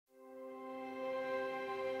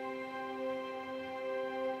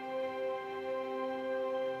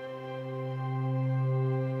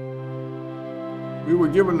We were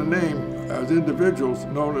given a name as individuals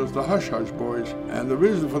known as the Hush Hush Boys. And the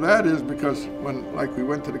reason for that is because when, like, we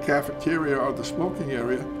went to the cafeteria or the smoking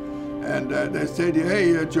area, and they say to you,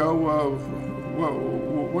 hey, Joe,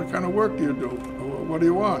 what kind of work do you do? What do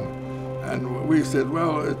you want? And we said,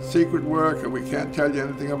 well, it's secret work and we can't tell you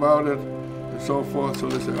anything about it, and so forth. So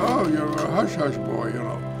they said, oh, you're a Hush Hush Boy, you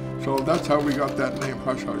know. So that's how we got that name,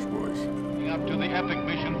 Hush Hush Boys. Up to the epic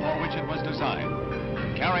mission for which it was designed.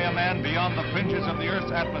 Carry a man beyond the fringes of the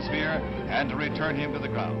Earth's atmosphere and to return him to the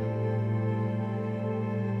ground.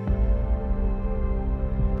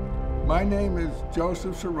 My name is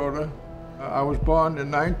Joseph Sorota. I was born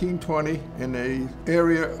in 1920 in an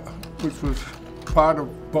area which was part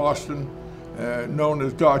of Boston, known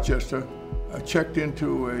as Dorchester. I checked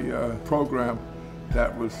into a program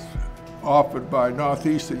that was offered by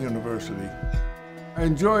Northeastern University. I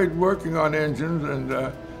enjoyed working on engines, and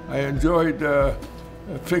I enjoyed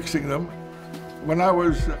fixing them. When I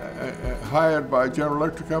was hired by General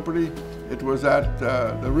Electric Company, it was at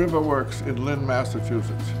the River Works in Lynn,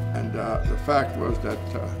 Massachusetts. And the fact was that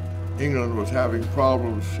England was having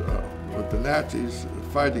problems with the Nazis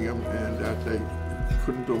fighting them, and that they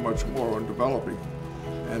couldn't do much more on developing.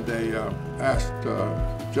 And they asked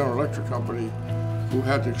General Electric Company, who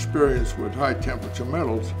had experience with high-temperature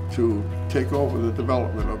metals, to take over the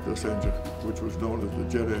development of this engine, which was known as the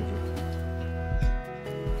jet engine.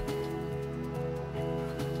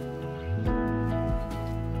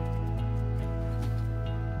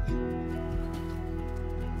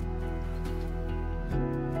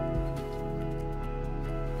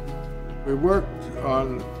 We worked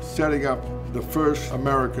on setting up the first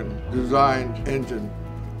American-designed engine,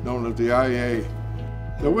 known as the IA.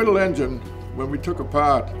 The Whittle engine, when we took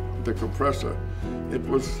apart the compressor, it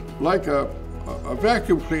was like a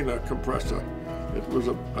vacuum cleaner compressor. It was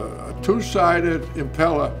a two-sided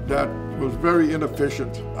impeller that was very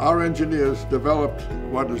inefficient. Our engineers developed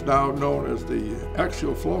what is now known as the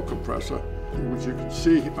axial flow compressor, which you can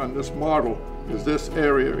see on this model is this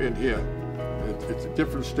area in here. It's at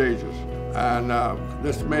different stages. And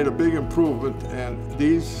this made a big improvement, and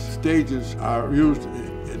these stages are used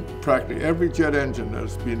in practically every jet engine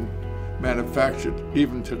that's been manufactured,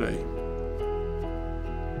 even today.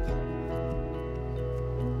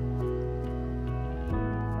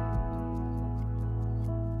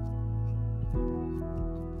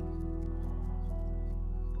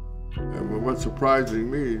 And what's surprising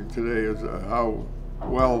me today is how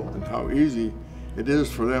well and how easy it is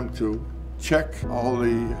for them to check all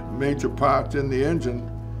the major parts in the engine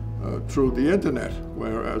through the internet,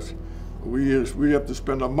 whereas we have to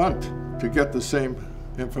spend a month to get the same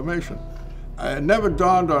information. It never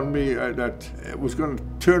dawned on me that it was going to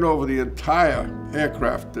turn over the entire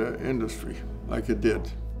aircraft industry like it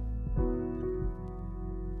did.